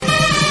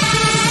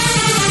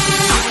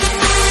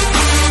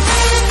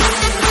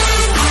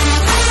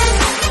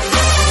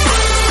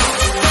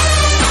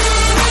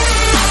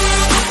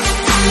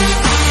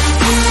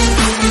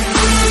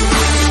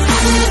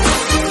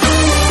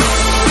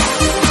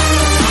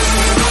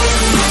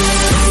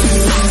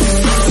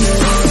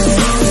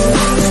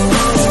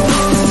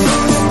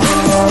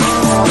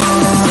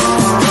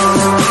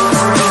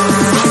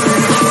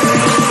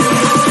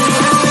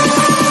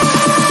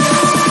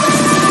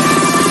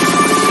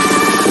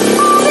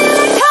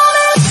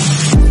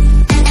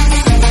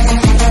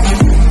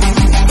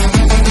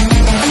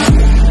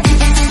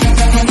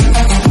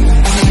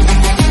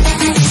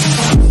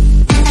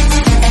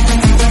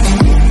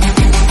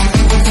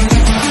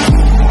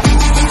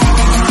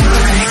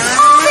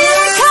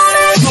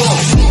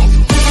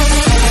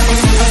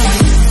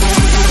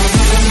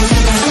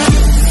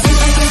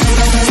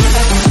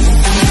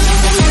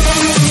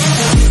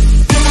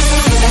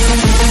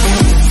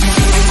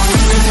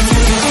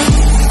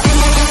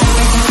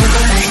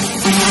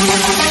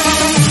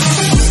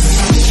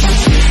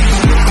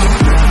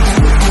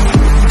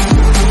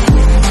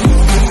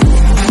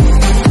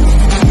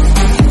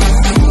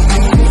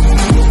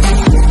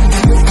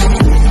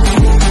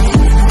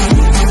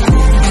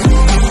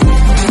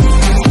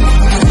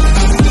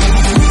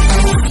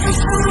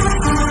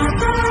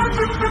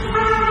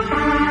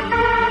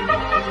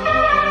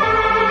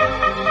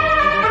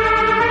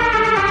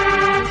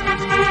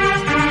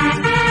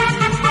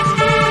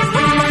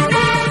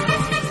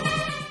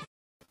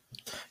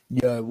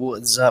Yo,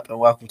 what's up, and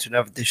welcome to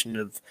another edition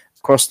of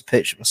Across the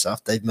Pitch with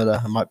myself, Dave Miller,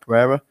 and Mike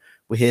Pereira.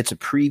 We're here to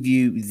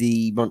preview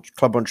the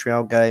Club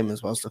Montreal game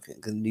as well as looking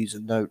at the news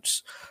and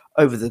notes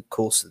over the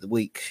course of the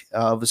week.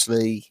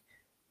 Obviously,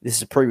 this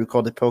is a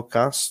pre-recorded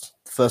podcast,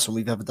 the first one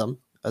we've ever done,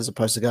 as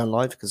opposed to going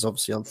live, because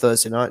obviously on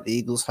Thursday night, the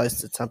Eagles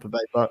host the Tampa Bay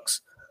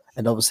Bucks,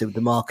 and obviously with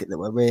the market that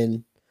we're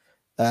in,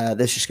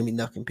 there's just going to be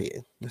no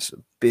competing. Let's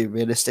be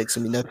realistic, there's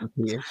going to be no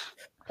competing.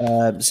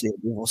 So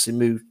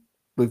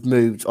we've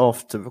moved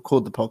off to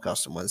record the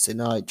podcast on Wednesday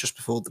night, just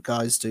before the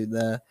guys do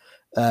their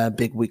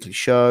big weekly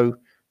show.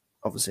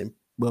 Obviously,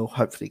 we'll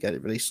hopefully get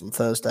it released on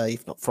Thursday,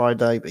 if not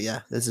Friday. But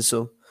yeah, there's this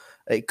sort.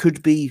 It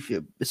could be.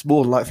 It's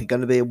more than likely going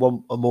to be a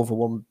more of a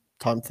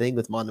one-time thing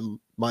with mine and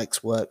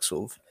Mike's work,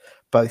 sort of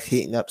both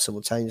heating up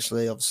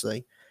simultaneously.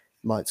 Obviously,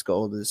 Mike's got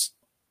all this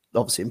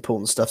obviously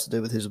important stuff to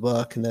do with his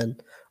work, and then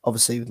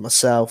obviously with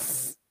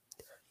myself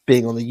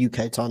being on the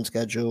UK time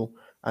schedule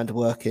and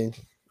working.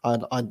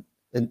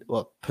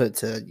 Put it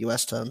to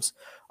US terms,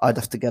 I'd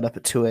have to get up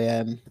at 2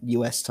 a.m.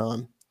 US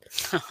time,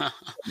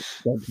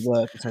 go to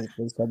work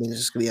essentially. So I mean, it's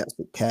just going to be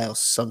absolute chaos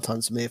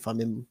sometimes for me if I'm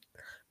in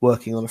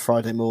working on a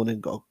Friday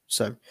morning.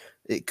 So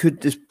it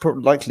could just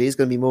likely is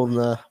going to be more than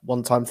a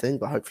one-time thing,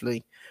 but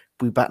hopefully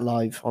we'll be back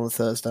live on a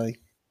Thursday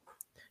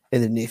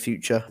in the near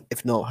future.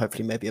 If not,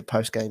 hopefully maybe a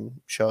post-game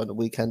show on the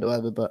weekend or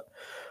whatever. But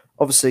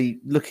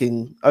obviously,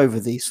 looking over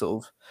the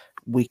sort of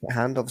week at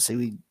hand, obviously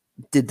we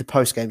did the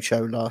post-game show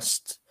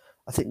last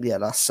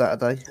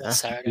Saturday.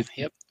 Saturday,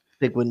 yep.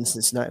 Big win in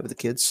Cincinnati with the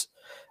kids.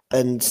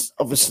 And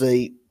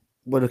obviously,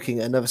 we're looking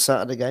at another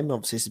Saturday game.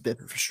 Obviously, it's a bit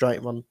of a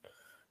frustrating one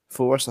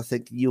for us. I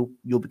think you'll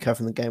be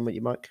covering the game, won't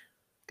you, Mike?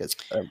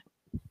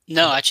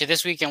 No, actually,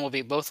 this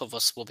weekend both of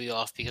us will be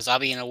off because I'll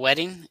be in a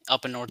wedding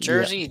up in North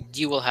Jersey.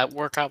 You will have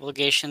work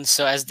obligations.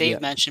 So as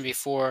Dave mentioned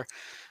before,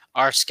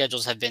 our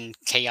schedules have been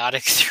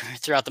chaotic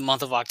throughout the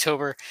month of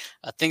October.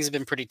 Things have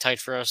been pretty tight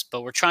for us,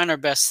 but we're trying our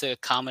best to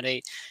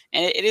accommodate.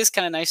 And it is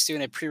kind of nice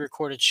doing a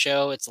pre-recorded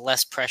show. It's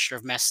less pressure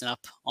of messing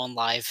up on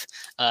live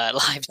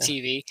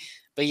TV.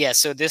 But yeah,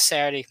 so this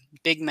Saturday,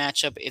 big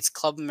matchup. It's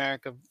Club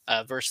America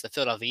versus the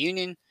Philadelphia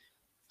Union.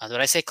 Did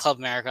I say Club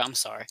America? I'm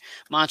sorry.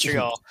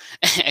 Montreal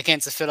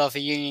against the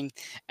Philadelphia Union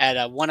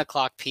at 1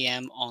 o'clock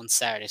p.m. on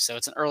Saturday. So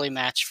it's an early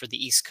match for the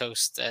East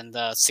Coast and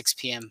 6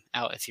 p.m.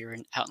 out if you're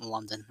out in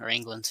London or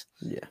England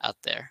out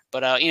there.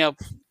 But, we've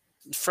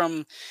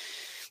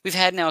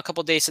had now a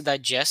couple days to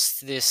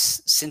digest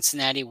this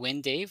Cincinnati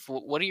win, Dave.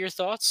 What are your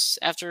thoughts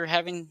after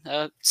having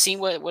seen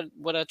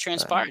what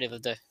transpired the other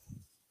day?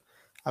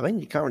 I mean,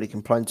 you can't really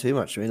complain too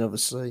much. I mean,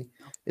 obviously,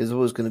 it's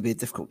always going to be a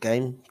difficult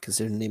game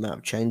considering the amount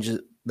of changes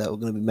that were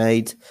going to be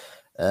made.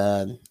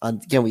 And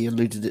again, we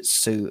alluded it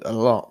to a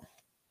lot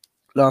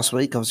last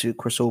week. Obviously,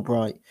 Chris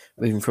Albright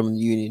moving from the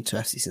Union to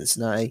FC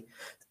Cincinnati,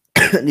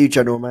 new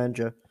general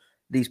manager.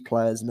 These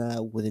players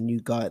now with a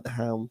new guy at the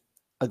helm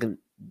are going.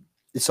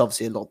 It's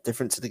obviously a lot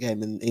different to the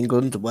game in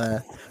England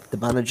where the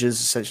managers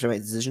essentially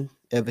make the decision.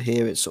 Over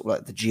here, it's sort of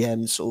like the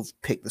GM sort of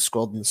pick the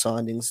squad and the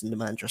signings, and the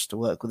manager has to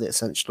work with it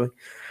essentially.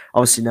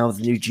 Obviously, now with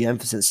the new GM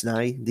for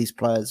Cincinnati, these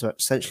players are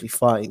essentially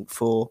fighting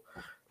for,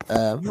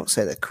 I'm not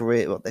saying their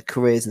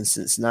careers in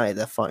Cincinnati.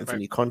 They're fighting for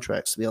new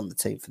contracts to be on the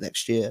team for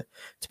next year,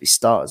 to be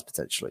starters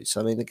potentially. So,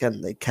 I mean,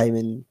 again, they came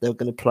in, they were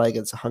going to play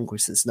against a hungry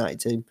Cincinnati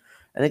team.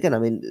 And again, I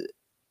mean,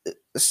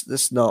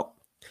 let's not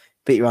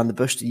beat around the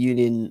bush. The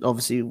Union,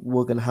 obviously,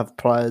 we're going to have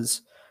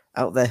players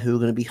out there who are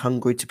going to be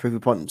hungry to prove a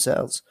point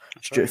themselves.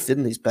 Stuart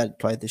Finley's barely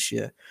played this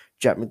year.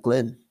 Jack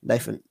McGlynn,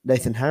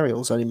 Nathan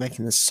Harriel's only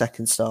making the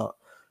second start.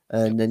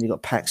 And then you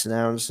got Paxton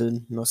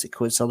Aronson, and obviously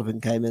Quinn Sullivan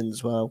came in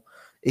as well.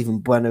 Even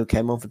Bueno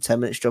came on for 10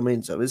 minutes. Do you know what I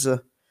mean? So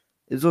it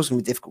was also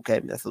going to be a difficult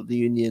game. I thought the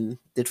Union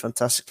did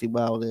fantastically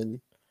well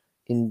in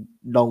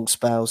long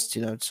spells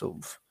to, sort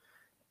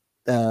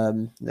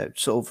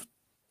of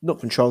not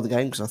control the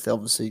game, because I think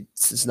obviously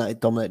Cincinnati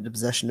dominated the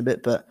possession a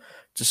bit, but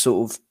to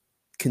sort of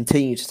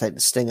continue to take the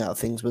sting out of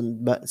things.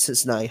 When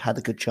Cincinnati had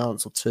a good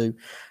chance or two,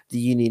 the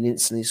Union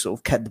instantly sort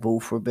of kept the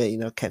ball for a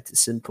bit, kept it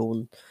simple,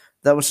 and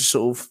that was just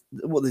sort of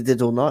what they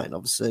did all night. And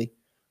obviously,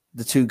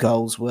 the two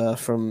goals were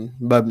from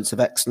moments of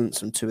excellence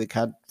from two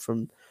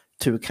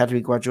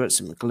academy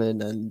graduates, in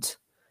McGlynn and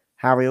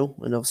Harriel,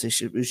 and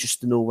obviously it was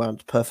just an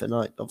all-round perfect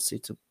night, obviously,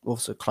 to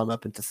also climb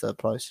up into third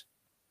place.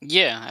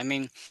 Yeah, I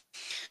mean,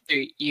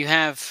 you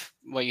have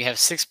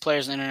 6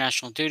 players on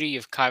international duty. You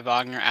have Kai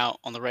Wagner out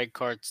on the red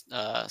card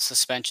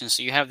suspension,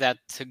 so you have that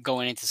to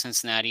going into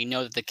Cincinnati. You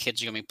know that the kids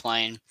are going to be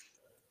playing.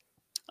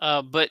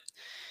 But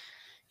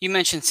you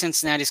mentioned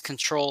Cincinnati's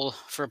control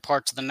for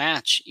parts of the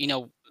match.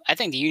 I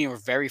think the Union were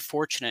very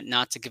fortunate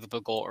not to give up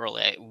a goal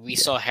early. We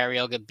saw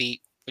Harriel get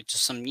beat with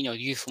just some,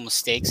 youthful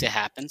mistakes. It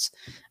happens.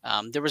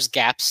 There was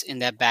gaps in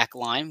that back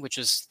line, which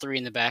was 3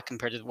 in the back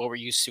compared to what we're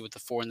used to with the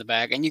 4 in the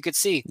back. And you could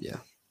see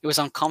it was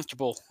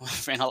uncomfortable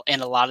in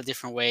a lot of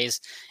different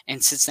ways,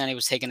 and Cincinnati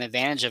was taking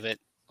advantage of it.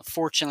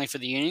 Fortunately for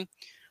the Union,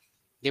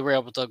 they were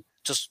able to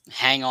just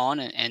hang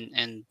on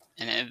and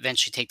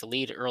eventually take the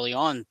lead early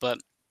on. But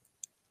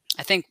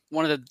I think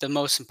one of the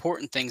most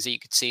important things that you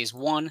could see is,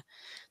 one,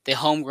 The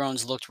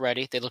homegrowns looked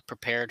ready. They looked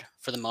prepared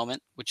for the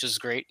moment, which is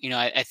great.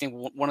 I think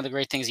one of the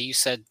great things that you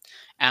said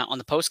on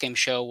the postgame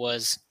show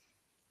was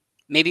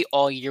maybe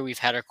all year we've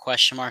had our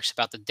question marks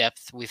about the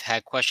depth. We've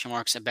had question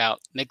marks about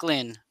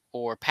McGlynn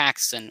or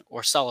Paxton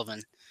or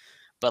Sullivan.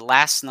 But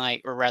last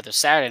night, or rather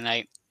Saturday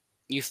night,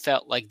 you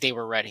felt like they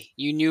were ready.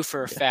 You knew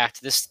for a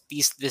fact this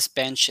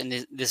bench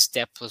and this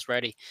depth was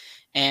ready,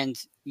 and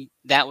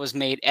that was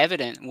made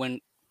evident when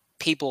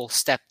people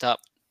stepped up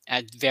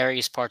at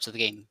various parts of the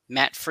game.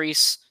 Matt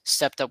Freese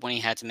stepped up when he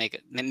had to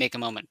make a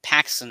moment.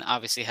 Paxton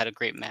obviously had a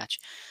great match.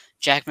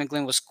 Jack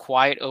McGlynn was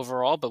quiet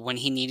overall, but when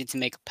he needed to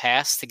make a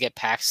pass to get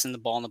Paxton the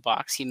ball in the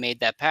box, he made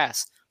that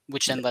pass,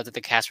 which then led to the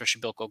Kacper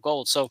Przybyłko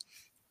goal. So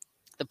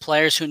the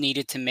players who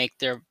needed to make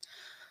their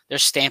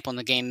stamp on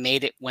the game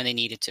made it when they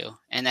needed to.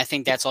 And I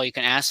think that's all you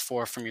can ask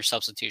for from your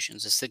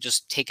substitutions, is to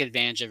just take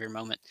advantage of your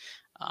moment.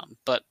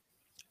 But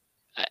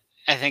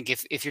I think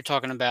if you're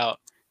talking about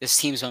this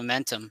team's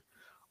momentum,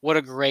 what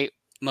a great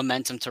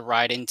momentum to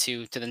ride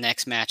into the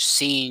next match,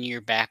 seeing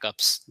your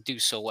backups do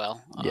so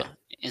well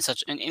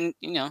in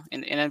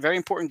a very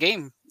important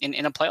game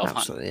in a playoff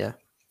Absolutely, hunt.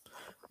 Yeah.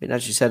 I mean,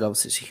 as you said,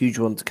 obviously it's a huge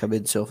one to come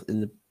in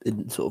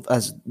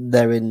as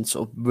they're in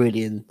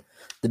really in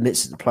the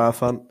midst of the playoff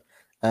hunt.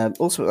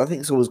 Also, I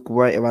think it's always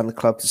great around the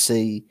club to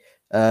see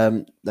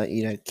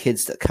that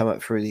kids that come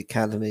up through the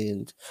academy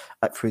and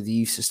up through the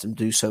youth system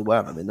do so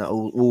well. I mean, that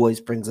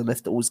always brings a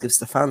lift. It always gives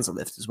the fans a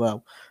lift as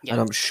well. Yeah.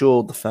 And I'm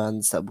sure the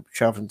fans that will be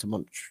traveling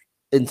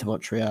into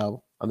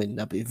Montreal, I mean,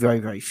 there'll be very,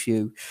 very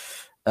few.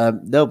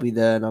 They'll be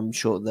there, and I'm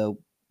sure they'll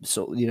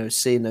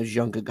seeing those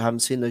younger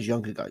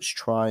guys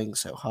trying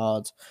so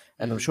hard,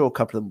 and I'm sure a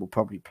couple of them will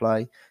probably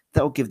play.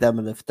 That'll give them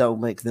a lift. That'll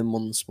make them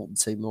want to support the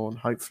team more, and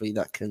hopefully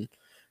that can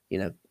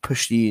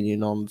push the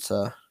Union on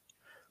to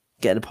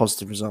get a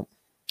positive result.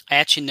 I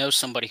actually know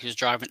somebody who's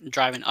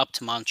driving up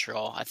to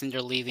Montreal. I think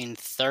they're leaving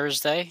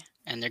Thursday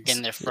and they're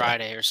getting there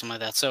Friday or something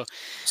like that. So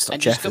it's not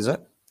Jeff, is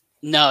it?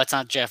 No, it's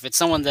not Jeff. It's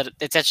someone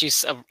it's actually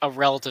a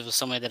relative of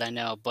somebody that I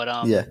know.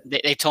 But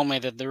they told me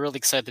that they're really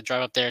excited to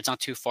drive up there. It's not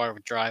too far of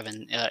a drive,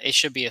 and it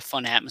should be a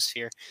fun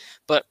atmosphere.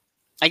 But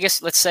I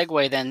guess let's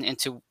segue then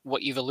into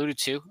what you've alluded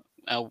to.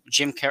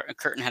 Jim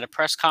Curtin had a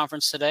press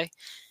conference today,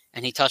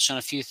 and he touched on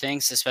a few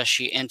things,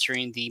 especially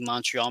entering the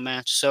Montreal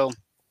match. So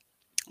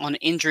on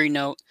an injury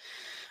note,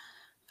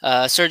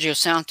 Sergio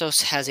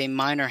Santos has a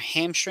minor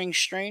hamstring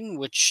strain,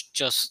 which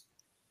just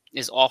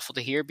is awful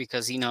to hear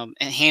because,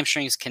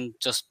 hamstrings can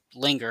just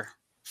linger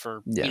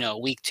for, a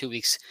week, 2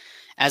 weeks.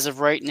 As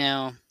of right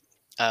now,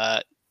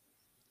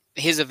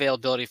 his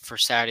availability for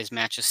Saturday's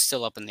match is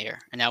still up in the air.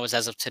 And that was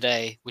as of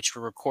today, which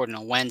we're recording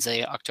on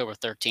Wednesday, October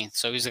 13th.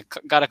 So he's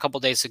got a couple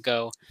days to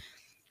go.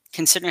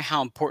 Considering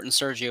how important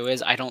Sergio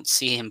is, I don't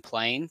see him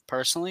playing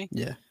personally.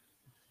 Yeah.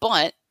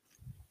 But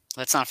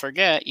let's not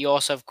forget, you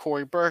also have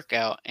Corey Burke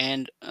out.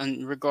 And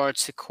in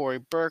regards to Corey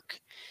Burke,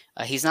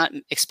 he's not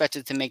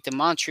expected to make the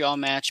Montreal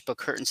match, but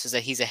Curtin says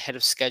that he's ahead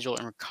of schedule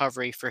in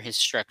recovery for his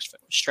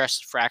stress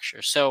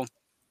fracture. So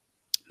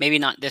maybe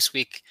not this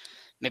week,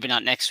 maybe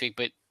not next week,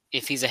 but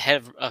if he's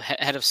ahead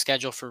of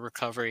schedule for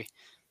recovery,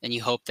 then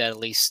you hope that at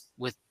least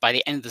by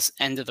the end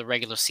of the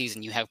regular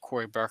season, you have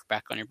Corey Burke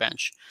back on your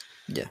bench.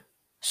 Yeah.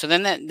 So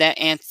then that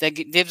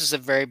gives us a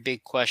very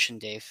big question,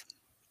 Dave.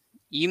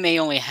 You may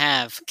only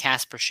have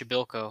Kacper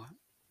Przybyłko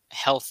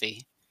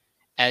healthy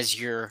as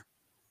your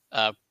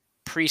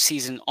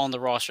preseason on the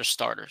roster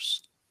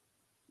starters,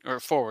 or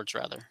forwards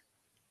rather.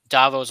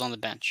 Davo's on the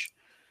bench.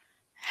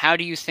 How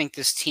do you think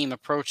this team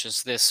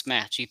approaches this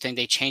match? Do you think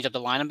they change up the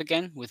lineup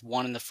again with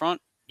one in the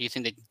front? Do you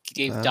think they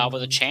gave Davo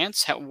the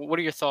chance? What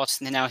are your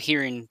thoughts now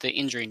hearing the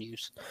injury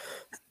news?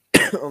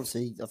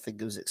 Obviously, I think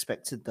it was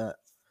expected that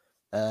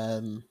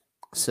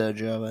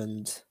Sergio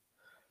and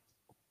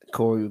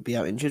Corey would be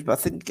out injured, but I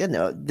think again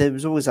there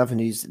was always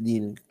avenues that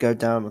you go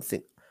down.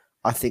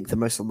 I think the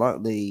most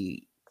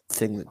likely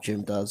thing that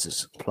Jim does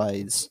is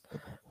plays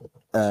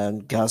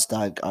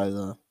Gazdag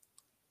either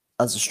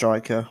as a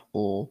striker,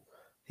 or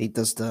he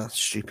does the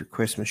stupid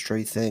Christmas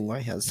tree thing where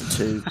he has the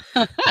two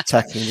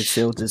attacking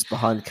midfielders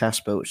behind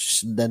Kacper,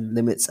 which then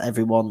limits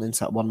everyone into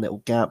that one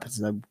little gap.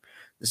 There's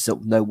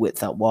no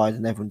width that wide,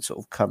 and everyone sort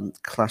of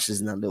clashes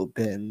in that little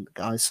bit and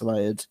get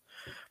isolated.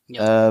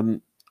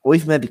 Yep. Or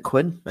even maybe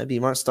Quinn. Maybe he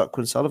might start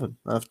Quinn Sullivan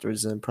after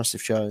his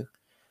impressive show.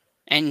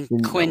 And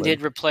Quinn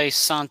did replace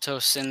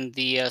Santos in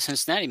the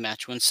Cincinnati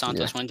match when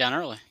Santos went down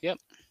early. Yep.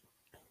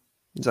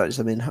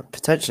 Exactly. I mean,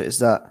 potentially it's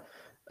that.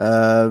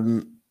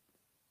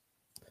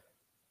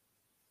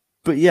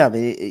 But yeah, I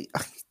mean,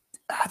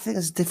 I think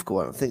it's a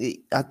difficult one.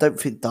 I don't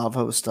think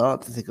Davo will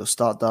start. I think he'll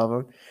start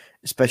Davo,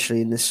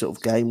 especially in this sort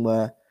of game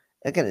where,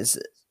 again, it's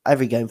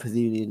every game for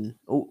the Union.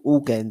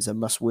 All games are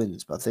must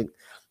wins, but I think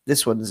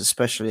this one is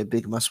especially a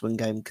big must win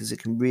game because it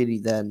can really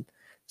then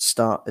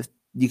start. If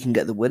you can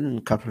get the win and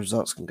a couple of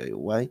results can go your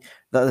way,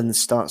 that then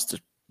starts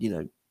to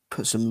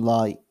put some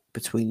light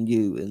between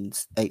you and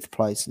 8th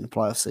place in the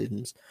playoff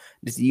seasons.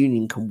 If the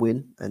Union can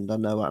win, and I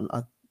know I'm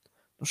not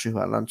sure who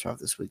Atlanta have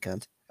this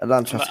weekend.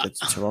 Atlanta have to go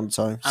to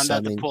Toronto. I'm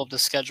about to pull up the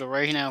schedule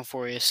right now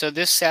for you. So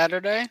this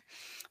Saturday,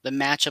 the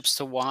matchups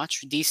to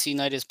watch. DC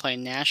United is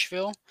playing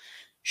Nashville.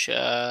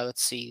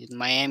 Let's see.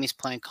 Miami's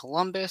playing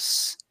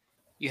Columbus.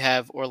 You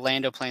have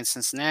Orlando playing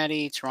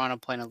Cincinnati. Toronto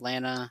playing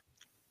Atlanta.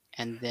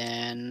 And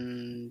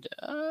then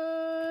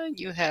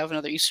you have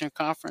another Eastern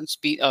Conference.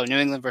 New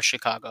England versus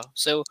Chicago.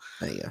 So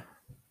There you go.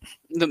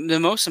 the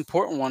most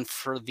important one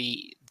for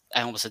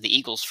I almost said the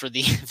Eagles, for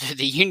the for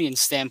the Union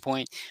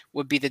standpoint,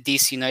 would be the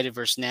DC United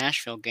versus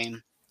Nashville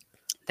game.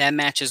 That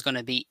match is going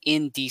to be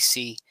in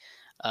DC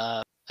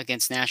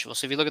against Nashville.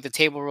 So if you look at the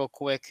table real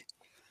quick,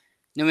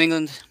 New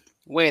England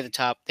way at the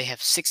top. They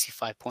have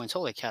 65 points.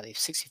 Holy cow, they have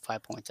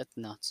 65 points. That's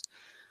nuts.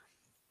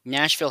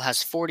 Nashville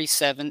has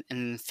 47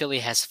 and Philly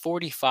has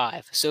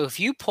 45. So if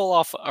you pull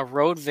off a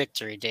road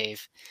victory,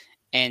 Dave,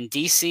 and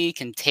DC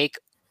can take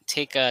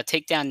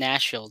down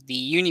Nashville, the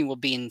Union will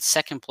be in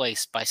second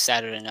place by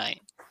Saturday night.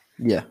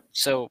 Yeah.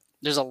 So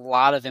there's a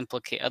lot of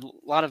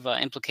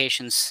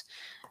implications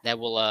that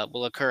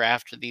will occur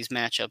after these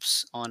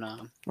matchups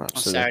on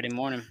Saturday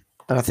morning.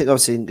 And I think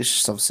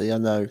obviously I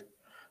know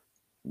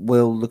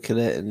we'll look at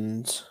it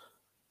and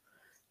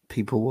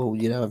people will,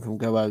 everyone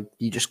go, "Oh,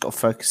 you just got to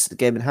focus the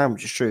game at hand,"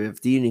 which is true.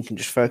 If the Union can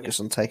just focus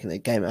on taking the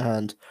game at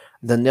hand,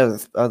 then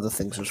the other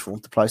things will just fall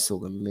into place for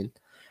them.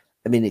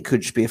 I mean, it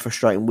could just be a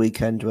frustrating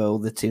weekend where all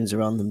the teams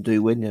around them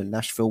do win.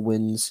 Nashville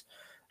wins,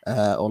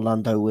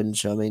 Orlando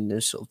wins. I mean,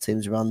 there's sort of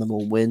teams around them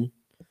all win.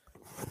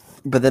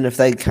 But then if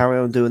they carry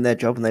on doing their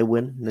job and they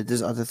win, I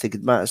don't think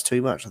it matters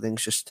too much. I think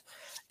it's just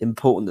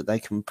important that they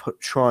can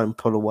try and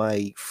pull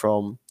away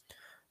from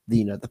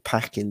the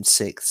pack in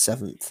 6th,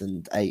 7th,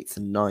 and 8th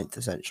and 9th,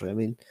 essentially. I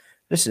mean,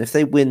 listen, if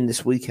they win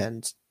this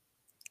weekend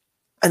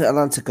and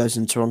Atlanta goes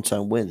in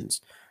Toronto and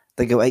wins,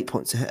 they go 8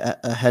 points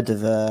ahead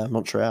of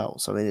Montreal.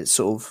 So, I mean, it's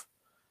sort of,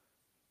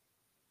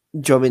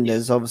 do you know what I mean?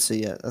 There's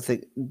obviously, I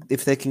think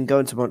if they can go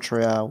into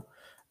Montreal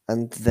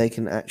and they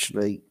can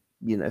actually,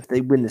 if they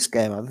win this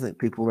game, I don't think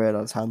people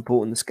realize how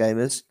important this game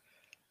is.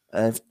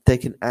 If they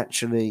can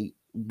actually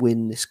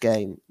win this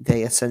game,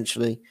 they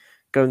essentially,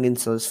 going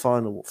into those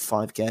final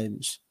 5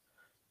 games,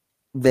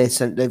 they've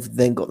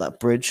then got that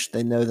bridge.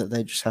 They know that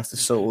they just have to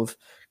sort of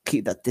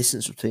keep that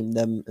distance between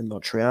them and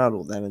Montreal,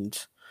 or them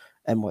and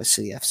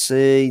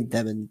NYCFC,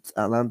 them and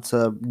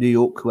Atlanta, New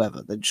York,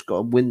 whoever. They just got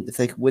to win. If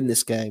they can win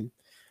this game,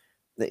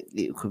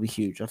 it could be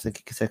huge. I think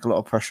it could take a lot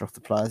of pressure off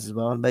the players as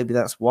well, and maybe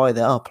that's why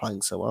they are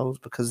playing so well,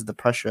 because of the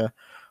pressure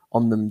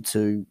on them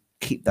to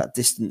keep that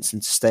distance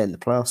and to stay in the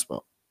playoff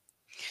spot.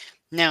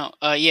 Now,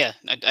 I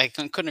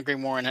couldn't agree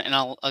more, and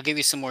I'll give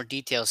you some more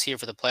details here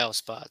for the playoff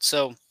spot.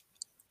 So,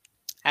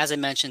 as I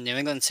mentioned, New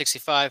England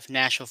 65,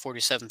 Nashville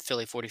 47,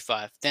 Philly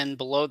 45. Then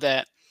below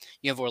that,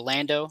 you have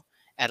Orlando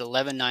at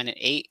 11, 9, and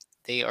 8.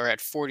 They are at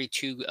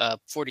 42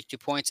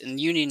 points, and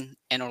Union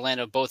and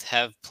Orlando both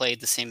have played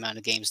the same amount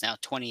of games now,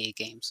 28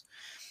 games.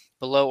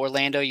 Below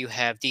Orlando, you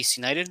have DC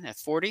United at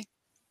 40,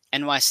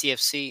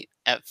 NYCFC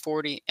at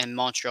 40, and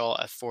Montreal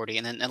at 40,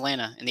 and then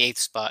Atlanta in the 8th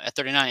spot at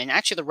 39. And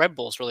actually, the Red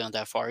Bulls really aren't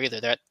that far either.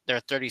 They're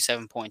at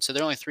 37 points, so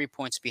they're only 3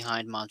 points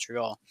behind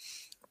Montreal.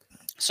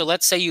 So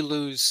let's say you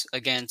lose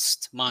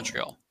against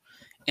Montreal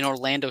and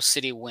Orlando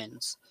City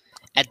wins.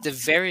 At the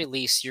very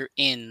least, you're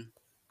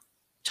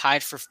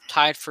tied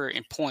for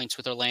in points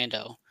with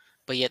Orlando,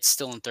 but yet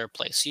still in third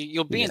place.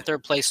 You'll be in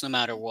third place no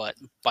matter what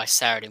by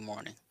Saturday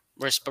morning,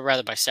 but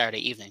rather by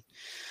Saturday evening.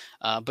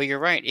 But you're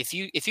right. If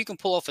you can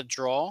pull off a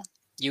draw,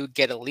 you would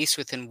get at least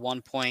within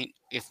 1 point,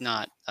 if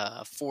not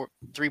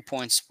 3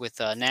 points with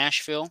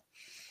Nashville,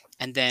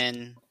 and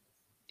then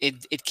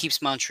it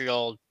keeps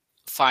Montreal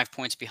 5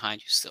 points behind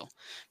you still.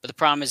 But the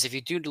problem is if you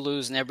do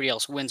lose and everybody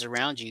else wins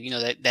around you,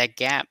 that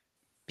gap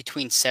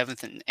between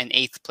 7th and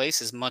 8th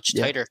place is much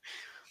tighter.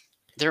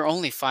 They're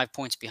only 5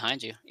 points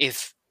behind you.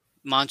 If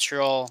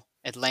Montreal,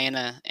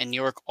 Atlanta, and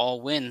New York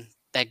all win,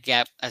 that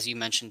gap, as you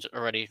mentioned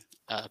already,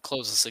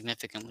 closes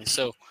significantly.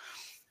 So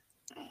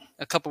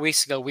a couple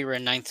weeks ago, we were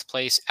in 9th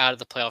place out of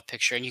the playoff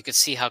picture, and you could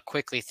see how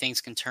quickly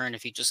things can turn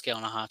if you just get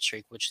on a hot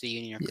streak, which the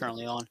Union are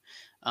currently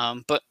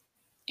on. But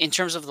in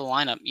terms of the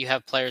lineup, you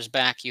have players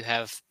back, you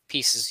have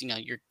pieces,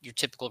 your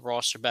typical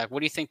roster back.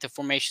 What do you think the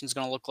formation is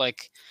going to look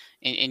like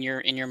in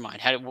your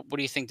mind? What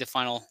do you think the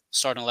final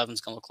starting 11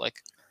 is going to look like?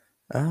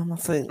 I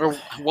think, or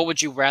what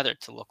would you rather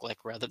it to look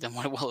like rather than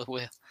what it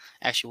will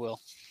actually will?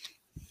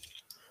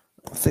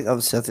 I think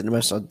the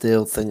most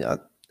ideal thing.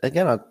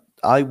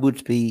 I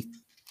would be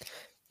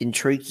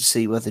intrigued to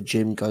see whether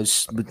Jim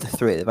goes with the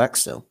 3 at the back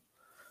still,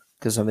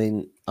 because I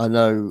mean I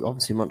know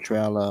obviously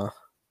Montreal are.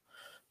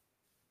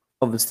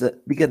 Obviously,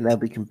 again, they'll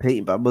be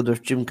competing, but I wonder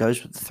if Jim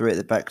goes with the 3 at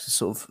the back to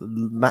sort of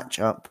match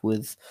up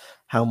with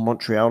how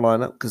Montreal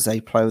line up, because they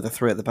play with the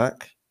 3 at the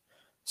back.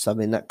 So, I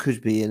mean, that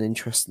could be an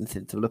interesting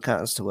thing to look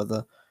at as to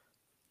whether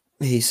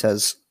he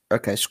says,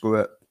 okay, screw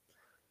it.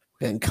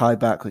 We're getting Kai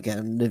back, we're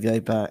getting Olivier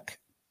back.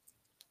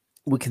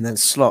 We can then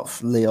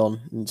slot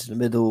Leon into the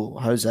middle,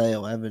 Jose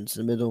or Evan into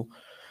the middle,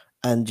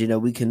 and,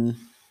 we can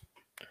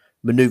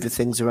maneuver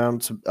things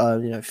around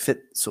to,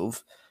 fit sort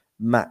of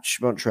match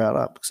Montreal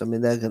up. Because, I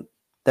mean, they're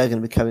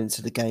going to be coming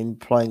into the game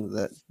playing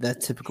their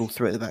typical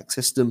 3 at the back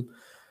system,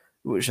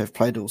 which they've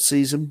played all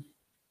season.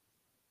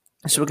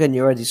 So again,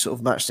 you already sort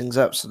of match things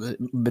up so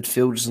that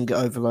midfield doesn't get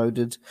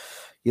overloaded.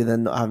 You're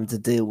then not having to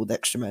deal with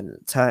extra men in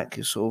attack.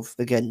 You sort of,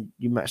 again,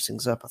 you match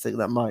things up. I think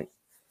that might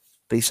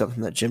be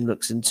something that Jim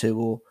looks into,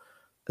 or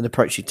an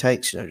approach he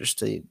takes, just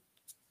to,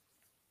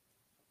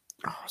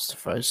 what's the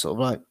phrase, sort of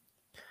like,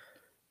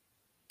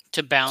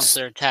 to balance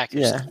their attack.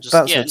 yeah, Just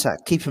balance yeah, the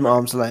attack, keep him at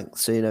arm's length.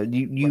 So,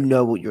 you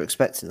know what you're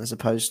expecting, as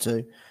opposed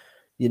to,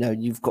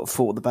 you've got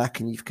four at the back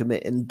and you've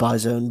committed, and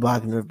Bizo and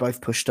Wagner have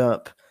both pushed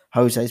up,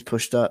 Jose's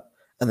pushed up,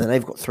 and then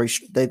they've got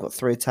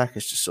three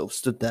attackers just sort of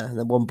stood there, and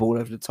then one ball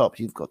over the top,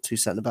 you've got two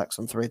centre backs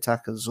on three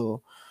attackers,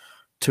 or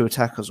two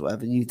attackers, or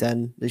whatever.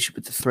 They should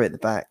put the three at the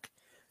back.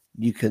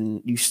 You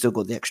still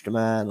got the extra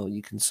man, or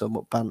you can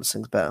somewhat balance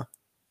things better.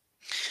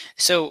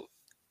 So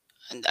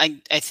I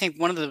think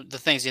one of the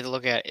things you have to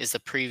look at is the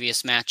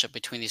previous matchup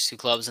between these two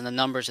clubs and the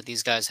numbers that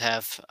these guys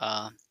have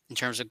in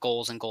terms of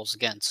goals and goals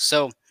against.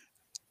 So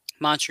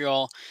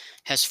Montreal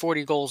has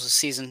 40 goals this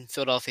season.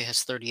 Philadelphia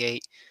has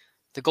 38.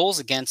 The goals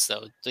against,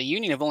 though, the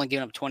Union have only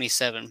given up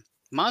 27.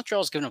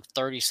 Montreal's given up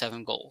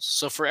 37 goals.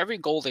 So for every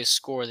goal they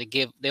score,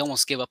 they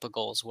almost give up a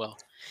goal as well.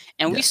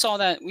 And Yeah.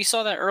 we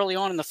saw that early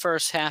on in the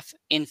first half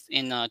in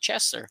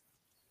Chester.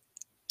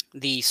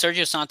 The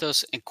Sergio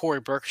Santos and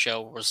Corey Burke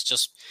show was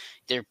just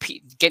they're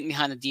getting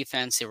behind the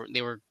defense.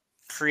 They were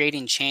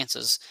creating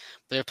chances,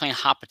 but they're playing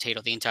hot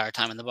potato the entire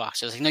time in the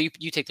box. It was like, no,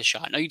 you take the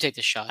shot. No, you take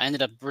the shot. It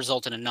ended up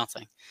resulting in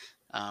nothing.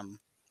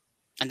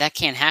 And that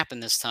can't happen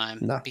this time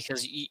No.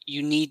 because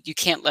you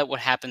can't let what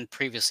happened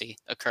previously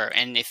occur.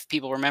 And if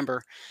people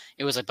remember,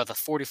 it was about the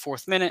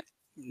 44th minute.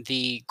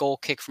 The goal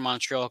kick from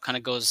Montreal kind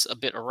of goes a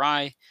bit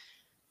awry,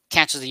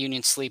 catches the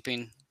Union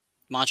sleeping.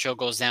 Montreal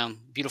goes down,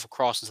 beautiful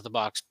cross into the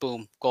box,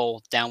 boom,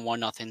 goal, down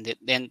 1-0.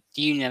 Then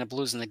the Union ended up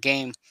losing the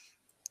game.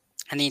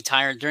 And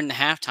during the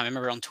halftime, I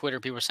remember on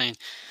Twitter, people were saying,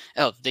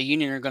 "Oh, the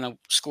Union are going to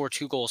score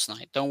 2 goals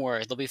tonight. Don't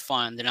worry, they'll be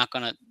fine. They're not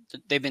going to."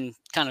 They've been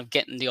kind of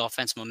getting the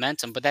offensive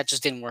momentum, but that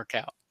just didn't work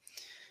out.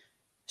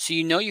 So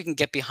you can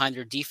get behind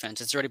your defense.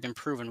 It's already been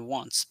proven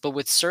once. But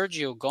with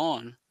Sergio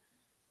gone,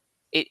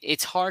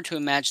 it's hard to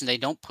imagine they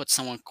don't put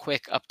someone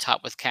quick up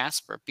top with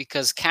Casper,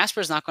 because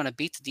Casper's not going to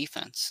beat the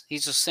defense.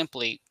 He's just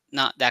simply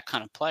not that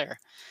kind of player.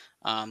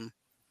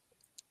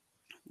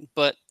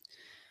 But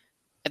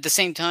at the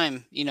same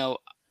time,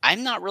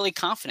 I'm not really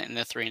confident in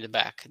the three in the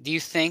back. Do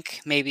you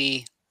think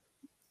maybe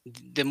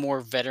the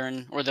more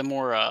veteran or the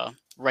more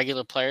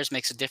regular players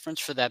makes a difference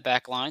for that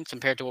back line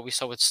compared to what we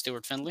saw with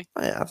Stuart Findlay?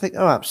 I think,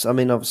 I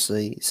mean,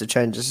 obviously, it's a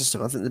change of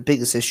system. I think the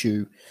biggest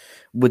issue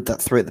with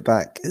that three at the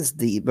back is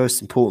the most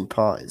important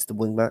part is the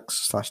wing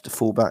backs / the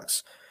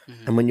fullbacks.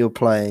 Mm-hmm. And when you're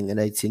playing an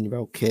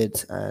 18-year-old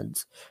kid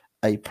and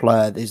a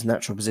player, whose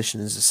natural position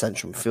is a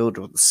central midfielder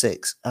or the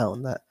six out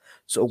on that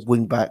sort of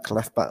wing back,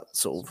 left back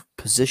sort of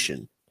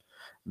position,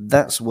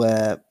 that's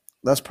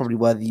probably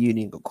where the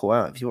Union got caught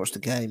out. If you watch the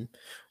game,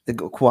 they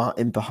got caught out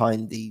in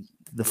behind the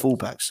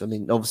fullbacks. I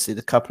mean, obviously,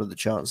 the couple of the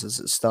chances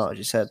at the start, as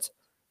you said,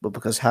 but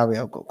because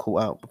Harriel got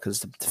caught out, because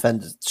the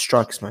defenders,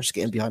 strikers managed to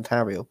get in behind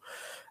Harriel.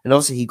 And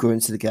obviously, he grew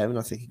into the game, and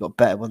I think he got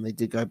better when they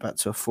did go back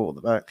to a 4 at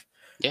the back.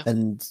 Yeah.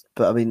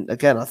 But I mean,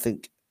 again, I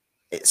think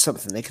it's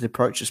something they can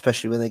approach,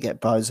 especially when they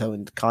get Bizo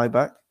and Kai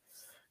back,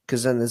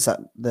 because then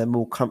they're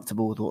more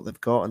comfortable with what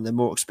they've got and they're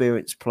more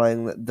experienced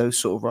playing those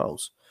sort of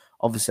roles.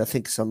 Obviously, I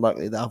think it's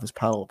unlikely that Elvis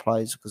Powell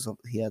plays because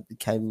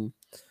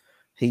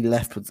he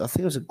left with, I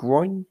think it was a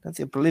groin. I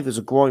believe it was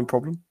a groin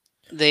problem.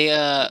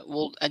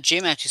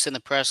 Jim actually said in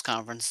the press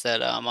conference that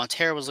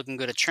Montero was looking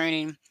good at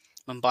training.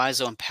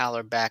 Mbaizo and Powell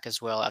are back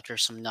as well after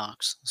some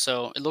knocks.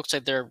 So it looks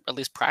like they're at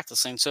least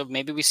practicing. So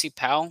maybe we see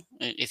Powell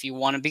if you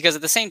want to, because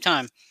at the same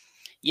time,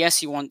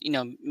 yes, you want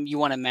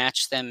to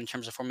match them in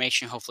terms of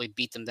formation, hopefully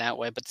beat them that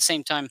way. But at the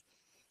same time,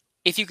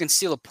 if you can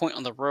steal a point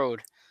on the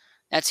road,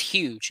 that's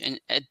huge. And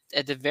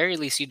at the very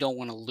least, you don't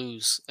want to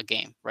lose a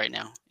game right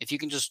now. If you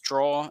can just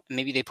draw,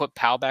 maybe they put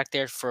Powell back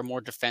there for a more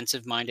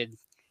defensive-minded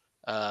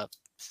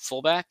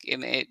fullback.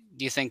 Do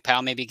you think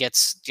Powell maybe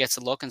gets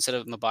a look instead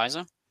of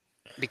Mbaizo?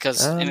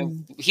 Because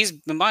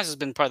Mbaizo's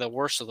been probably the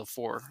worst of the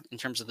four in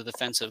terms of the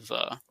defensive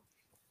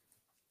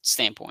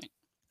standpoint.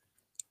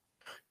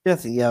 Yeah, I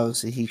think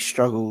obviously he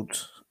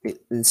struggled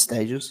in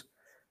stages.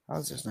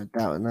 There's no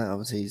doubt in that.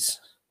 Obviously,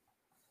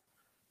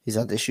 he's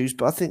had issues,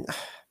 but I think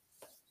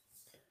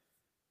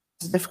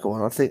it's a difficult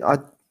one. I think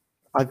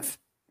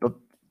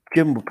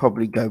Jim will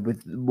probably go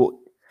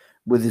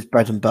with his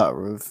bread and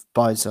butter of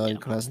Bizo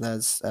and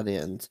Klasnez,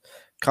 Elliot, and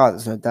Kai.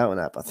 There's no doubt in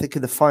that. But I think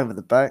in the 5 at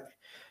the back,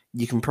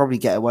 you can probably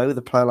get away with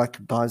a player like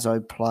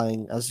Bizo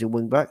playing as your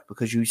wing back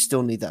because you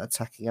still need that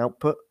attacking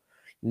output.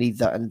 You need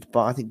that,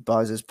 but I think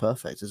Bizo's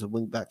perfect as a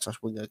wing back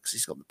 / winger because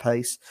he's got the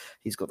pace,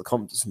 he's got the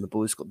confidence in the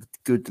ball, he's got the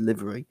good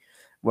delivery.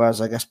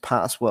 Whereas I guess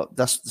Pat's,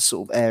 that's the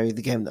sort of area of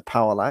the game that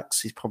Power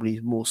lacks. He's probably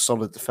more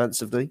solid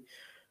defensively.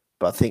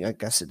 But I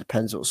guess it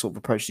depends what sort of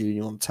approach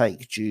you want to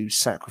take. Do you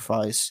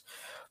sacrifice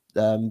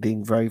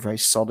being very, very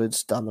solid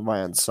down the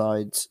right-hand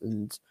side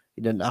and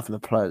you don't have a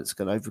player that's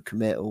going to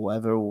overcommit or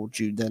whatever, or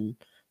do you then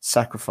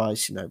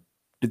sacrifice,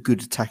 the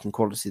good attacking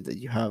quality that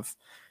you have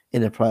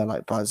in a player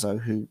like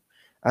Bizo who,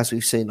 as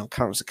we've seen on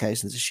countless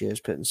occasions this year, has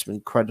put in some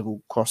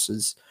incredible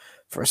crosses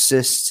for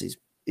assists.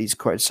 He's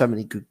created so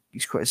many good.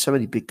 He's created so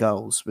many big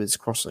goals with his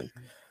crossing.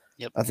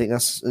 Yep. I think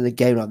that's in a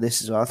game like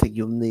this as well. I think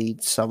you'll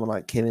need someone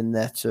like him in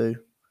there to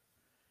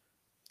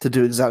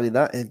do exactly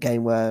that in a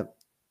game where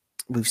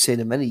we've seen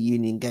in many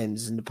Union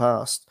games in the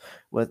past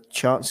where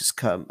chances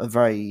come are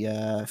very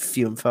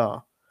few and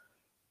far.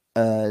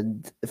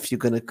 And if they're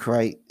going to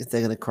create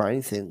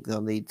anything,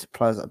 they'll need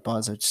players like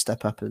Barzo to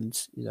step up and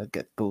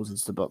get balls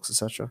into the box,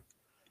 etc.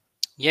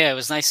 Yeah, it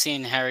was nice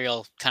seeing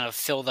Harriel kind of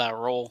fill that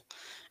role.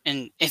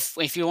 And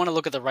if you want to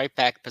look at the right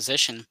back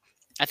position,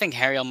 I think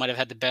Harriel might have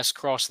had the best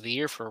cross of the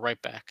year for a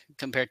right back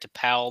compared to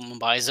Powell,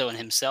 Mbaizo, and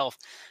himself.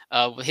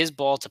 His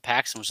ball to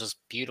Paxton was just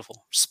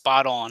beautiful,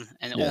 spot on,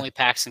 and Yeah, only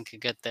Paxton could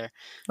get there.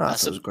 I thought it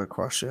So was a great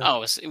cross. Yeah,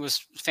 oh, it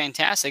was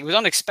fantastic. It was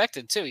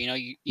unexpected too. no,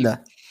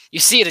 You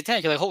see it at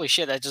 10, you're like, holy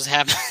shit, that just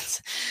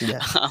happened. yeah,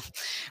 um,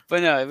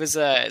 but no, it was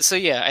so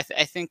yeah.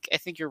 I think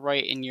you're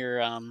right in your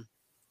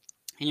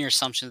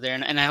assumptions there,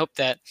 and I hope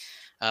that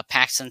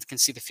Paxton can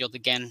see the field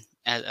again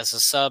as a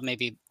sub.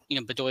 Maybe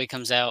Bedoy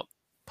comes out,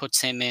 puts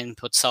him in,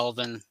 puts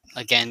Sullivan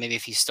again. Maybe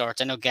if he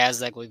starts, I know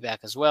Gazdag will be back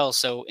as well.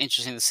 So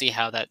interesting to see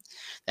how that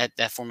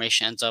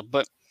formation ends up.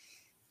 But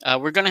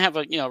we're going to have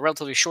a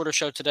relatively shorter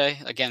show today.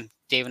 Again,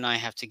 Dave and I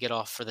have to get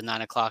off for the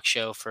 9 o'clock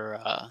show for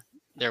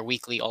their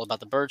weekly All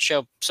About the Bird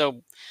show.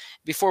 So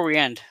before we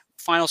end,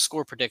 final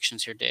score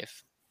predictions here,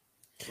 Dave,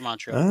 for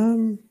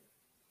Montreal.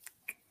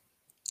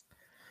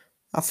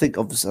 I think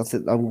I'm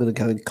going to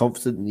go in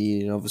confident in the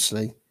Union.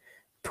 Obviously,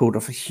 pulled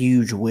off a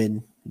huge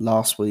win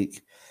last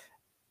week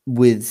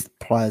with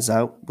players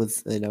out,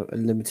 with a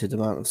limited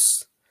amount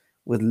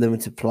with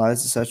limited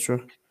players, etc.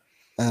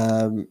 So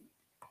I'm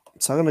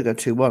going to go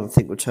 2-1. I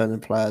think returning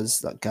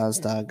players like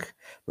Gazdag,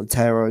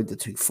 Montero, the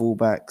two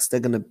fullbacks, they're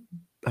going to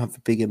have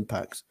a big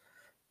impact.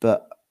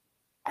 But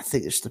I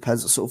think it just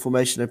depends what sort of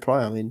formation they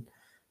play. I mean,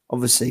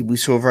 obviously, we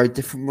saw a very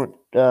different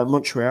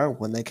Montreal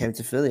when they came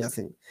to Philly. I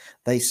think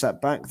they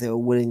sat back. They were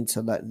willing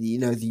to let the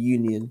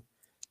Union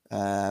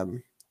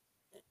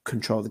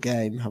control the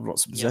game, have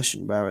lots of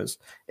possession. Yep. Whereas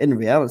in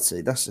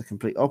reality, that's the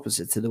complete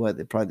opposite to the way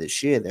they played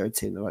this year. They're a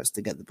team that likes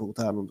to get the ball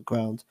down on the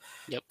ground,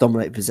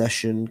 dominate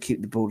possession,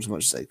 keep the ball as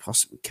much as they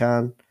possibly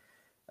can.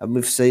 And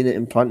we've seen it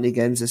in plenty of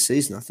games this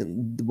season. I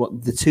think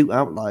what the two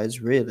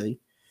outliers really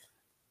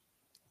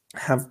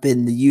have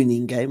been the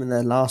Union game and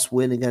their last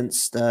win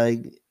against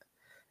a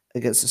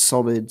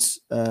solid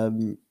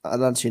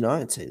Atlanta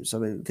United team. So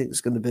I mean, I think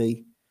it's going to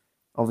be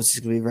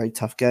a very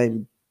tough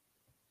game.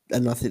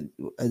 And I think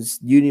as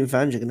Union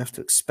fans, you're going to have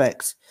to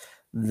expect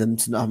them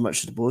to not have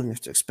much of the ball. You have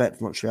to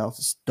expect Montreal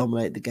to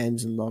dominate the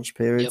games in large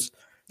periods.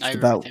 It's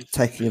about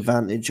taking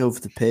advantage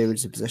of the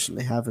periods of possession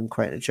they have and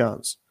creating a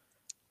chance.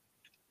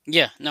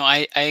 Yeah, no,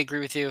 I agree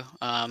with you.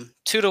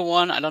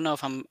 2-1. I don't know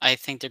if I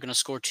think they're going to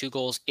score 2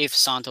 goals if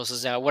Santos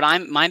is out.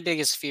 My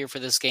biggest fear for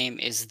this game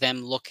is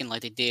them looking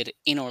like they did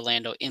in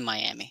Orlando, in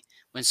Miami,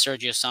 when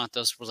Sergio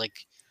Santos was like,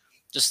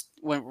 I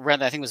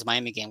think it was the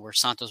Miami game where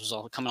Santos was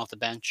all coming off the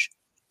bench.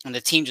 And the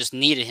team just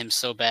needed him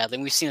so badly.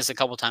 And we've seen this a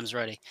couple times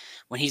already.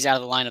 When he's out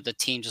of the lineup, the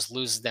team just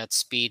loses that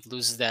speed,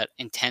 loses that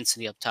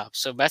intensity up top.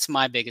 So that's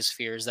my biggest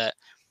fear, is that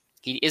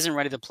he isn't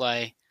ready to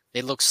play.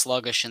 They look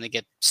sluggish and they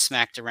get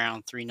smacked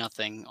around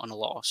 3-0 on a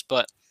loss.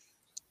 But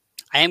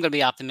I am going to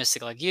be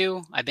optimistic like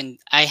you.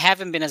 I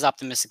haven't been as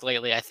optimistic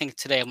lately. I think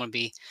today I'm going to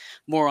be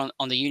more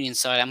on the Union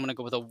side. I'm going to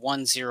go with a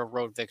 1-0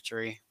 road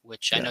victory,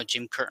 which I know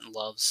Jim Curtin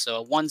loves.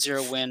 So a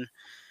 1-0 win.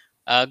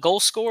 Goal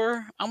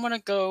scorer, I'm going to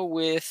go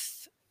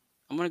with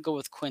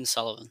Quinn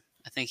Sullivan.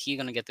 I think he's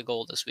going to get the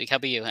goal this week. How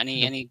about you?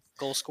 Any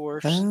goal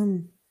scorers? I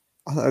think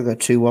I'll go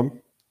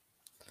 2-1.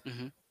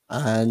 Mm-hmm.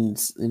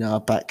 And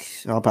I'll back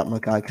my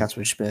guy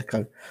Kasper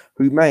Schmierko,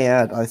 who may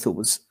add I thought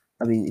was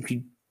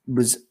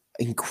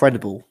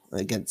incredible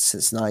against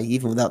Cincinnati,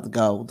 even without the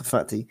goal. The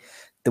fact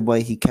the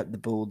way he kept the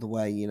ball, the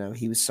way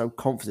he was so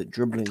confident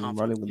dribbling and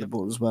running with the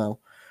ball as well.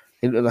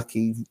 He looked like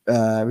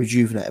a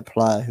rejuvenated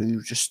player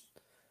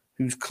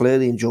who's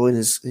clearly enjoying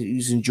his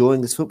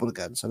football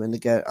again. So I mean,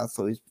 again, I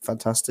thought he was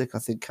fantastic. I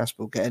think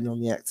Kasper will get in on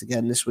the act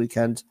again this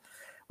weekend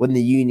when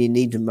the Union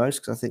need him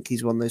most, because I think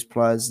he's one of those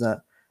players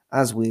that,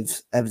 as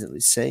we've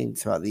evidently seen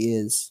throughout the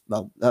years,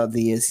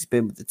 he's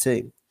been with the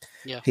team,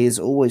 he has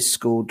always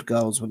scored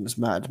goals when it's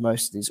mattered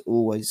most, and he's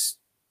always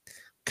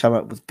come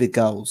up with big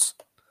goals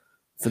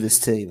for this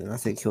team. And I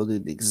think he'll do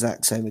the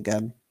exact same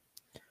again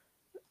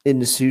in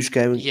this huge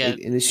game,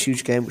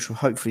 which will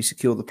hopefully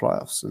secure the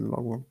playoffs in the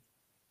long run.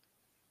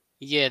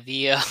 Yeah,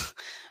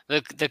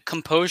 the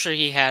composure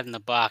he had in the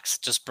box,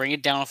 just bring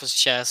it down off his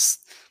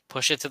chest,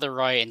 push it to the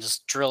right, and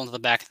just drill into the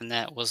back of the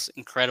net was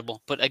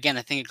incredible. But again,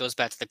 I think it goes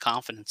back to the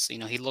confidence.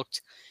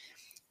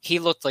 He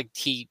looked like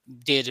he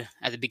did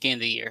at the beginning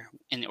of the year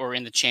or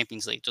in the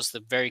Champions League, just a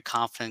very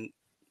confident,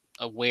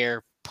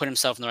 aware, put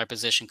himself in the right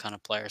position kind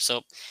of player.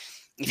 So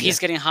if he's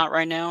getting hot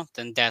right now,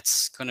 then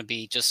that's going to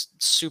be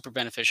just super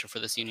beneficial for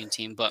this Union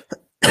team. But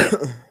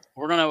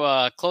we're going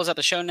to close out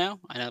the show now.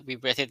 I know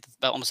we've hit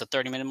about almost a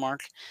 30-minute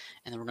mark,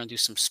 and then we're going to do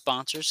some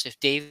sponsors. If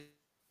Dave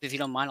if you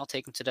don't mind, I'll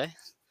take them today.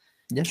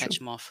 Yeah, Catch sure.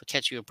 them off.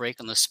 Catch you a break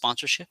on the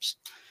sponsorships.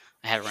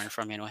 I had it right in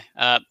front of me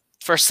anyway.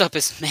 First up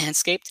is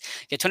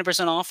Manscaped. Get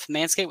 20% off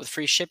Manscaped with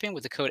free shipping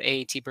with the code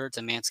AATBirds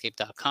at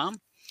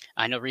manscaped.com.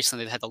 I know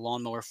recently they've had the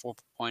Lawnmower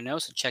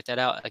 4.0, so check that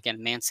out. Again,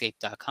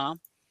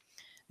 manscaped.com.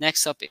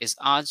 Next up is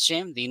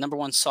OddsJam, the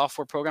 #1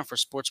 software program for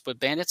sportsbook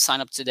bandits. Sign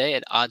up today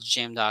at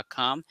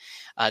oddsjam.com.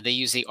 They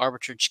use the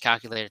arbitrage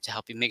calculator to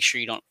help you make sure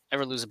you don't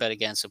ever lose a bet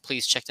again. So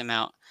please check them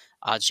out,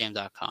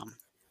 oddsjam.com.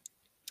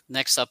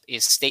 Next up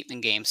is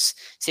Statement Games.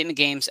 Statement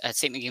Games at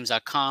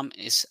statementgames.com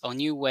is a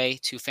new way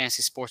to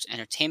fantasy sports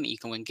entertainment. You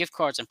can win gift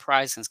cards and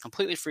prizes, and it's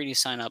completely free to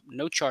sign up,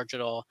 no charge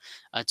at all.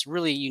 It's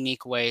really a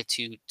unique way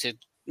to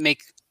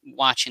make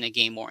watching a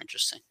game more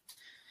interesting.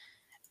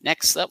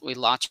 Next up, we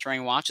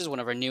LotTerrain Watches, one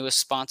of our newest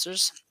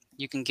sponsors.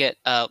 You can get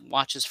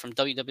watches from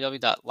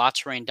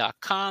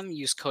www.lotterrain.com.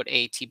 Use code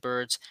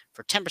AATBirds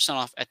for 10%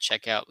 off at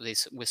checkout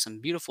with some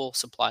beautiful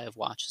supply of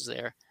watches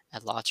there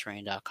at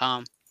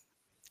lotterrain.com.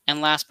 And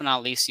last but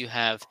not least, you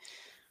have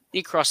the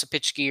Across the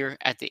Pitch gear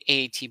at the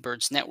AAT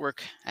Birds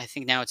Network. I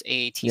think now it's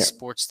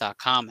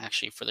aatsports.com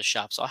actually for the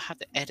shop. So I'll have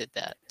to edit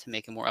that to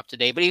make it more up to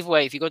date. But either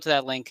way, if you go to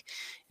that link,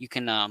 you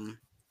can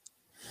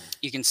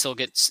still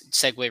get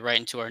segue right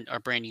into our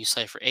brand new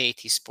site for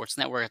AAT Sports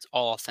Network. It's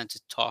all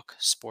Authentic Talk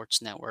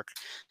Sports Network.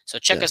 So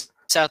check us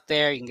out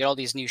there. You can get all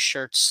these new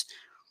shirts,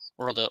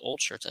 or the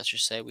old shirts, I should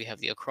say. We have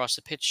the Across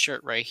the Pitch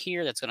shirt right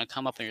here that's going to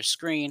come up on your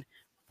screen.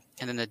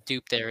 And then the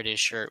Dupe There It Is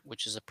shirt,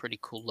 which is a pretty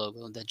cool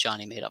logo that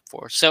Johnny made up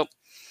for. So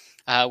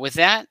with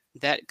that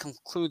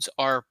concludes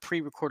our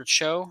pre-recorded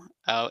show.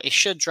 It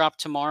should drop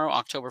tomorrow,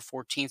 October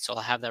 14th, so I'll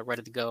have that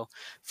ready to go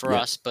for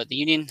us. But the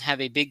Union have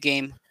a big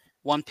game,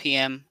 1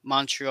 p.m.,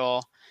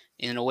 Montreal,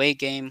 in an away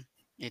game.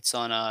 It's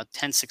on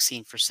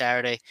 10/16 for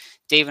Saturday.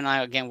 Dave and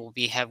I, again, will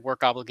have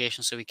work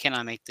obligations, so we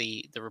cannot make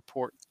the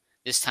report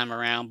this time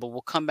around. But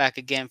we'll come back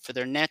again for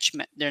their next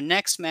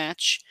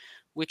match,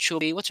 which will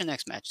be, what's their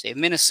next match? They have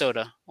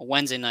Minnesota, a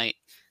Wednesday night.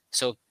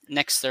 So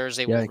next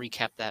Thursday, we'll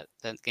recap that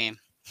game.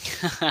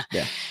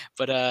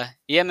 But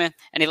yeah, man.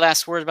 Any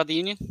last words about the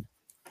Union?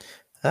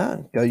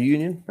 Go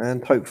Union,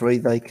 and hopefully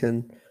they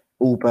can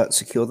all but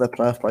secure their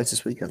playoff place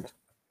this weekend.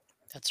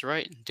 That's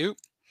right. Dupe.